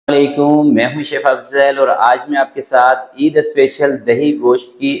वालेकुम, मैं हूं शेफ अफजल और आज मैं आपके साथ ईद स्पेशल दही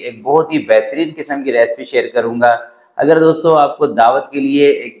गोश्त की एक बहुत ही बेहतरीन किस्म की रेसिपी शेयर करूंगा। अगर दोस्तों आपको दावत के लिए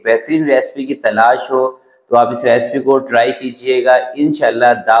एक बेहतरीन रेसिपी की तलाश हो तो आप इस रेसिपी को ट्राई कीजिएगा।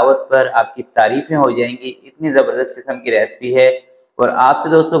 इंशाल्लाह दावत पर आपकी तारीफें हो जाएंगी, इतनी ज़बरदस्त किस्म की रेसिपी है। और आपसे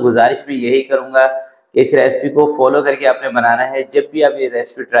दोस्तों गुजारिश भी यही करूंगा कि इस रेसिपी को फॉलो करके आपने बनाना है। जब भी आप ये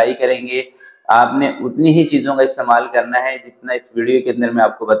रेसिपी ट्राई करेंगे आपने उतनी ही चीज़ों का इस्तेमाल करना है जितना इस वीडियो के अंदर मैं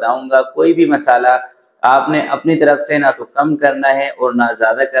आपको बताऊंगा। कोई भी मसाला आपने अपनी तरफ से ना तो कम करना है और ना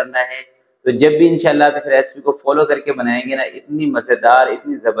ज़्यादा करना है। तो जब भी इंशाल्लाह आप इस रेसिपी को फॉलो करके बनाएंगे ना, इतनी मज़ेदार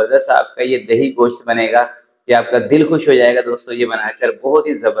इतनी ज़बरदस्त आपका ये दही गोश्त बनेगा कि आपका दिल खुश हो जाएगा। दोस्तों ये बनाकर बहुत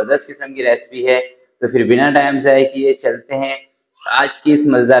ही ज़बरदस्त किस्म की रेसिपी है। तो फिर बिना टाइम ज़ाया किए चलते हैं आज की इस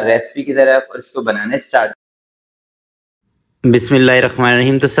मज़ेदार रेसिपी की तरफ और इसको बनाने स्टार्ट।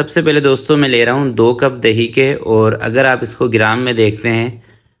 बिस्मिल्लाहिर्रहमानिर्रहीम। तो सबसे पहले दोस्तों मैं ले रहा हूँ 2 कप दही के, और अगर आप इसको ग्राम में देखते हैं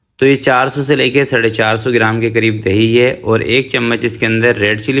तो ये 400 से लेके 450 ग्राम के करीब दही है। और 1 चम्मच इसके अंदर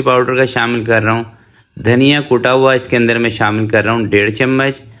रेड चिली पाउडर का शामिल कर रहा हूँ। धनिया कुटा हुआ इसके अंदर मैं शामिल कर रहा हूँ 1.5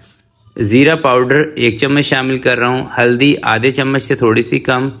 चम्मच। ज़ीरा पाउडर 1 चम्मच शामिल कर रहा हूँ। हल्दी आधे चम्मच से थोड़ी सी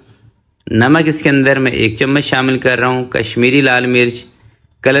कम। नमक इसके अंदर मैं 1 चम्मच शामिल कर रहा हूँ। कश्मीरी लाल मिर्च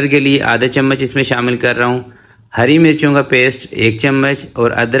कलर के लिए आधा चम्मच इसमें शामिल कर रहा हूँ। हरी मिर्चों का पेस्ट 1 चम्मच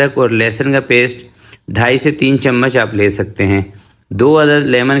और अदरक और लहसुन का पेस्ट 2.5 से 3 चम्मच आप ले सकते हैं। 2 अदद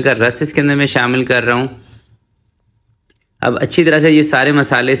लेमन का रस इसके अंदर मैं शामिल कर रहा हूँ। अब अच्छी तरह से ये सारे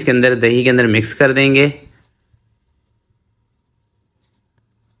मसाले इसके अंदर दही के अंदर मिक्स कर देंगे।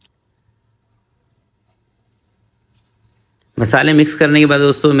 मसाले मिक्स करने के बाद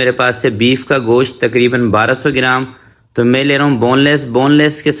दोस्तों मेरे पास से बीफ का गोश्त तकरीबन 1200 ग्राम तो मैं ले रहा हूँ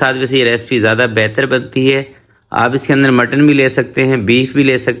बोनलेस के साथ वैसे ये रेसिपी ज़्यादा बेहतर बनती है। आप इसके अंदर मटन भी ले सकते हैं, बीफ भी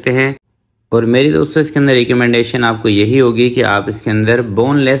ले सकते हैं। और मेरी दोस्तों इसके अंदर रिकमेंडेशन आपको यही होगी कि आप इसके अंदर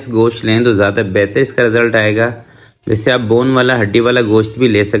बोनलेस गोश्त लें तो ज़्यादा बेहतर इसका रिज़ल्ट आएगा। वैसे आप बोन वाला हड्डी वाला गोश्त भी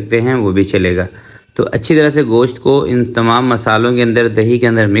ले सकते हैं, वो भी चलेगा। तो अच्छी तरह से गोश्त को इन तमाम मसालों के अंदर दही के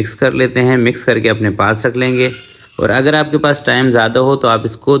अंदर मिक्स कर लेते हैं। मिक्स करके अपने पास रख लेंगे। और अगर आपके पास टाइम ज़्यादा हो तो आप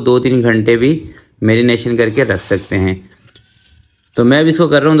इसको 2-3 घंटे भी मैरिनेशन करके रख सकते हैं। तो मैं भी इसको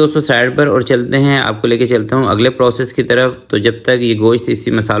कर रहा हूँ दोस्तों साइड पर, और चलते हैं आपको लेके चलता हूँ अगले प्रोसेस की तरफ। तो जब तक ये गोश्त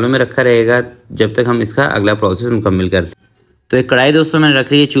इसी मसालों में रखा रहेगा जब तक हम इसका अगला प्रोसेस मुकम्मल करते हैं। तो एक कढ़ाई दोस्तों मैंने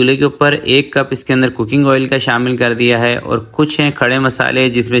रख ली है चूल्हे के ऊपर। 1 कप इसके अंदर कुकिंग ऑयल का शामिल कर दिया है। और कुछ हैं खड़े मसाले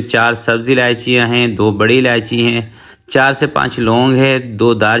जिसमें 4 सब्ज़ इलायचियाँ हैं, 2 बड़ी इलायची हैं, 4 से 5 लौंग है,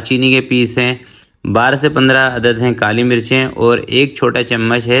 2 दालचीनी के पीस हैं, 12 से 15 अदद हैं काली मिर्चें और 1 छोटा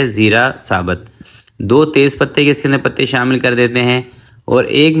चम्मच है ज़ीरा साबुत। 2 तेज़ पत्ते के इसके अंदर पत्ते शामिल कर देते हैं और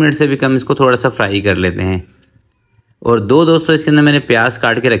 1 मिनट से भी कम इसको थोड़ा सा फ्राई कर लेते हैं। और 2 दोस्तों इसके अंदर मैंने प्याज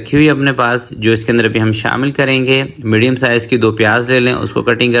काट के रखी हुई है अपने पास, जो इसके अंदर अभी हम शामिल करेंगे। मीडियम साइज़ की 2 प्याज ले लें, उसको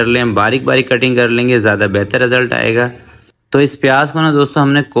कटिंग कर लें, बारीक बारीक कटिंग कर लेंगे, ज़्यादा बेहतर रिजल्ट आएगा। तो इस प्याज को ना दोस्तों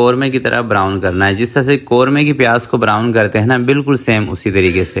हमने कौरमे की तरह ब्राउन करना है। जिस तरह से कौरमे की प्याज को ब्राउन करते हैं ना, बिल्कुल सेम उसी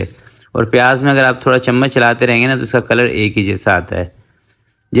तरीके से। और प्याज में अगर आप थोड़ा चम्मच चलाते रहेंगे ना तो इसका कलर एक ही जैसा आता है।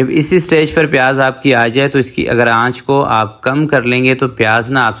 जब इसी स्टेज पर प्याज आपकी आ जाए तो इसकी अगर आंच को आप कम कर लेंगे तो प्याज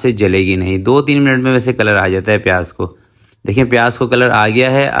ना आपसे जलेगी नहीं। 2-3 मिनट में वैसे कलर आ जाता है प्याज को। देखिए प्याज को कलर आ गया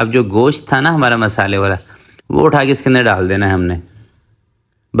है। अब जो गोश्त था ना हमारा मसाले वाला, वो उठा के इसके अंदर डाल देना है हमने।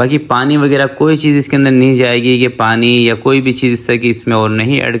 बाकी पानी वगैरह कोई चीज़ इसके अंदर नहीं जाएगी, कि पानी या कोई भी चीज़ इस तरह की इसमें और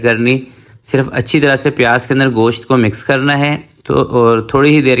नहीं ऐड करनी। सिर्फ अच्छी तरह से प्याज के अंदर गोश्त को मिक्स करना है। तो और थोड़ी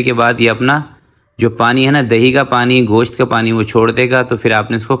ही देर के बाद ये अपना जो पानी है ना, दही का पानी, गोश्त का पानी, वो छोड़ देगा। तो फिर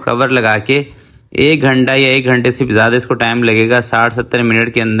आपने इसको कवर लगा के 1 घंटा या 1 घंटे से ज़्यादा इसको टाइम लगेगा, 60-70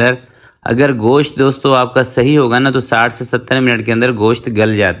 मिनट के अंदर। अगर गोश्त दोस्तों आपका सही होगा ना तो 60 से 70 मिनट के अंदर गोश्त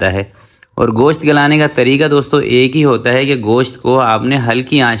गल जाता है। और गोश्त गलाने का तरीका दोस्तों एक ही होता है कि गोश्त को आपने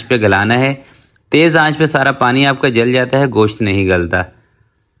हल्की आंच पे गलाना है। तेज़ आंच पे सारा पानी आपका जल जाता है, गोश्त नहीं गलता।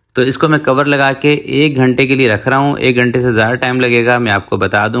 तो इसको मैं कवर लगा के 1 घंटे के लिए रख रहा हूँ। 1 घंटे से ज़्यादा टाइम लगेगा, मैं आपको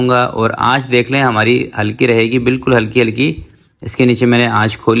बता दूंगा। और आंच देख लें हमारी हल्की रहेगी, बिल्कुल हल्की हल्की। इसके नीचे मैंने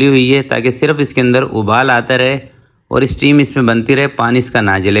आंच खोली हुई है ताकि सिर्फ इसके अंदर उबाल आता रहे और स्टीम इसमें बनती रहे, पानी इसका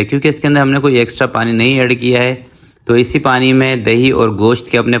ना जले। क्योंकि इसके अंदर हमने कोई एक्स्ट्रा पानी नहीं ऐड किया है। तो इसी पानी में दही और गोश्त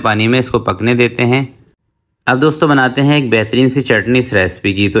के अपने पानी में इसको पकने देते हैं। अब दोस्तों बनाते हैं एक बेहतरीन सी चटनी इस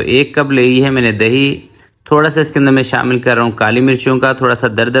रेसिपी की। तो 1 कप ली है मैंने दही। थोड़ा सा इसके अंदर मैं शामिल कर रहा हूँ काली मिर्चों का थोड़ा सा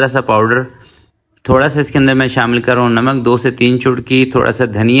दरदरा सा पाउडर। थोड़ा सा इसके अंदर मैं शामिल कर रहा हूँ नमक 2 से 3 चुटकी। थोड़ा सा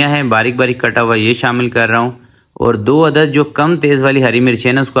धनिया है बारीक बारीक कटा हुआ, ये शामिल कर रहा हूँ। और 2 अदद जो कम तेज़ वाली हरी मिर्च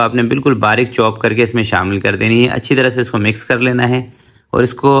है ना, उसको आपने बिल्कुल बारीक चॉप करके इसमें शामिल कर देनी है। अच्छी तरह से इसको मिक्स कर लेना है और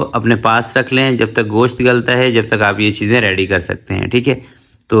इसको अपने पास रख लें जब तक गोश्त गलता है, जब तक आप ये चीज़ें रेडी कर सकते हैं। ठीक है,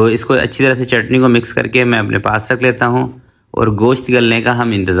 तो इसको अच्छी तरह से चटनी को मिक्स करके मैं अपने पास रख लेता हूँ। और गोश्त गलने का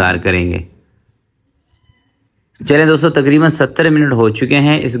हम इंतज़ार करेंगे। चलें दोस्तों, तकरीबन 70 मिनट हो चुके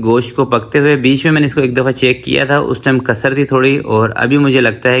हैं इस गोश्त को पकते हुए। बीच में मैंने इसको एक दफ़ा चेक किया था, उस टाइम कसर थी थोड़ी, और अभी मुझे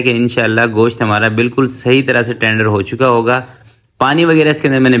लगता है कि इंशाल्लाह गोश्त हमारा बिल्कुल सही तरह से टेंडर हो चुका होगा। पानी वगैरह इसके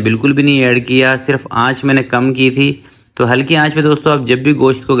अंदर मैंने बिल्कुल भी नहीं ऐड किया, सिर्फ आँच मैंने कम की थी। तो हल्की आँच पे दोस्तों आप जब भी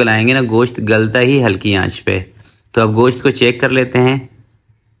गोश्त को गलाएंगे ना, गोश्त गलता ही हल्की आँच पे। तो अब गोश्त को चेक कर लेते हैं।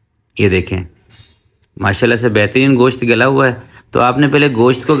 ये देखें माशाल्लाह से बेहतरीन गोश्त गला हुआ है। तो आपने पहले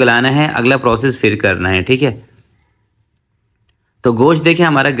गोश्त को गलाना है, अगला प्रोसेस फिर करना है, ठीक है। तो गोश्त देखिए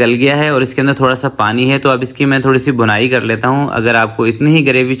हमारा गल गया है और इसके अंदर थोड़ा सा पानी है। तो अब इसकी मैं थोड़ी सी भुनाई कर लेता हूँ। अगर आपको इतनी ही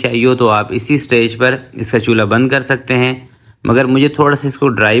ग्रेवी चाहिए हो तो आप इसी स्टेज पर इसका चूल्हा बंद कर सकते हैं, मगर मुझे थोड़ा सा इसको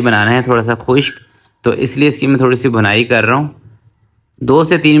ड्राई बनाना है, थोड़ा सा खुश्क, तो इसलिए इसकी मैं थोड़ी सी भुनाई कर रहा हूँ। 2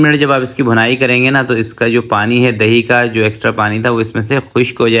 से 3 मिनट जब आप इसकी भुनाई करेंगे ना, तो इसका जो पानी है, दही का जो एक्स्ट्रा पानी था, वो इसमें से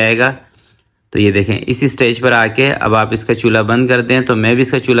खुश्क हो जाएगा। तो ये देखें इसी स्टेज पर आके अब आप इसका चूल्हा बंद कर दें। तो मैं भी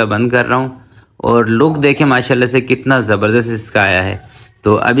इसका चूल्हा बंद कर रहा हूँ और लुक देखें माशाल्लाह से कितना ज़बरदस्त इसका आया है।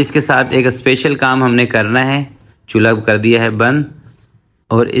 तो अब इसके साथ एक स्पेशल काम हमने करना है। चूल्हा कर दिया है बंद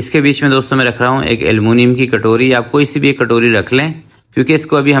और इसके बीच में दोस्तों मैं रख रहा हूँ एक एल्युमिनियम की कटोरी। आप कोई सी भी एक कटोरी रख लें, क्योंकि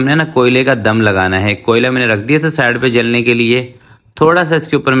इसको अभी हमने ना कोयले का दम लगाना है। कोयला मैंने रख दिया था साइड पे जलने के लिए। थोड़ा सा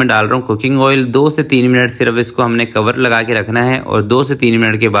इसके ऊपर मैं डाल रहा हूँ कुकिंग ऑयल। 2 से 3 मिनट सिर्फ इसको हमने कवर लगा के रखना है और 2 से 3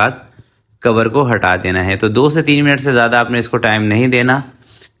 मिनट के बाद कवर को हटा देना है। तो 2 से 3 मिनट से ज़्यादा आपने इसको टाइम नहीं देना।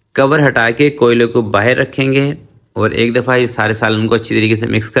 कवर हटा के कोयले को बाहर रखेंगे और एक दफ़ा ये सारे सालन को अच्छी तरीके से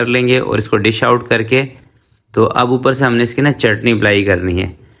मिक्स कर लेंगे और इसको डिश आउट करके, तो अब ऊपर से हमने इसकी ना चटनी अप्लाई करनी है।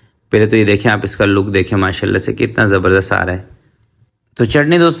 पहले तो ये देखें आप, इसका लुक देखें माशाल्लाह से कितना ज़बरदस्त आ रहा है। तो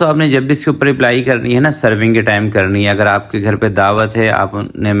चटनी दोस्तों आपने जब भी इसके ऊपर अप्लाई करनी है ना, सर्विंग के टाइम करनी है। अगर आपके घर पे दावत है,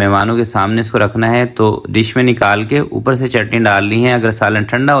 आपने मेहमानों के सामने इसको रखना है, तो डिश में निकाल के ऊपर से चटनी डालनी है। अगर सालन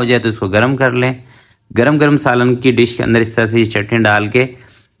ठंडा हो जाए तो इसको गर्म कर लें। गरम गरम सालन की डिश के अंदर इस तरह से ये चटनी डाल के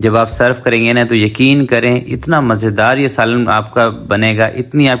जब आप सर्व करेंगे ना, तो यकीन करें इतना मज़ेदार ये सालन आपका बनेगा,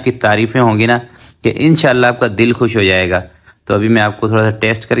 इतनी आपकी तारीफ़ें होंगी ना कि इंशाल्लाह आपका दिल खुश हो जाएगा। तो अभी मैं आपको थोड़ा सा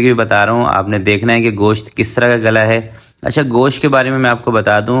टेस्ट करके भी बता रहा हूँ। आपने देखना है कि गोश्त किस तरह का गला है। अच्छा, गोश्त के बारे में मैं आपको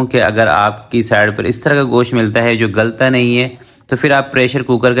बता दूं कि अगर आपकी साइड पर इस तरह का गोश्त मिलता है जो गलता नहीं है, तो फिर आप प्रेशर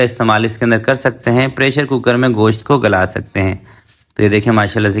कुकर का इस्तेमाल इसके अंदर कर सकते हैं। प्रेशर कुकर में गोश्त को गला सकते हैं। तो ये देखें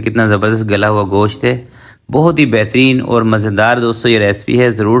माशाल्लाह से कितना ज़बरदस्त गला हुआ गोश्त है। बहुत ही बेहतरीन और मज़ेदार दोस्तों ये रेसिपी है,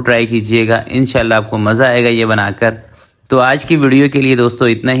 ज़रूर ट्राई कीजिएगा। इंशाल्लाह आपको मज़ा आएगा ये बनाकर। तो आज की वीडियो के लिए दोस्तों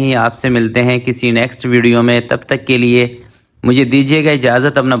इतना ही। आपसे मिलते हैं किसी नेक्स्ट वीडियो में। तब तक के लिए मुझे दीजिएगा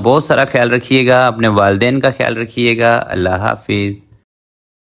इजाज़त। अपना बहुत सारा ख्याल रखिएगा, अपने वालिदैन का ख्याल रखिएगा। अल्लाह हाफिज़।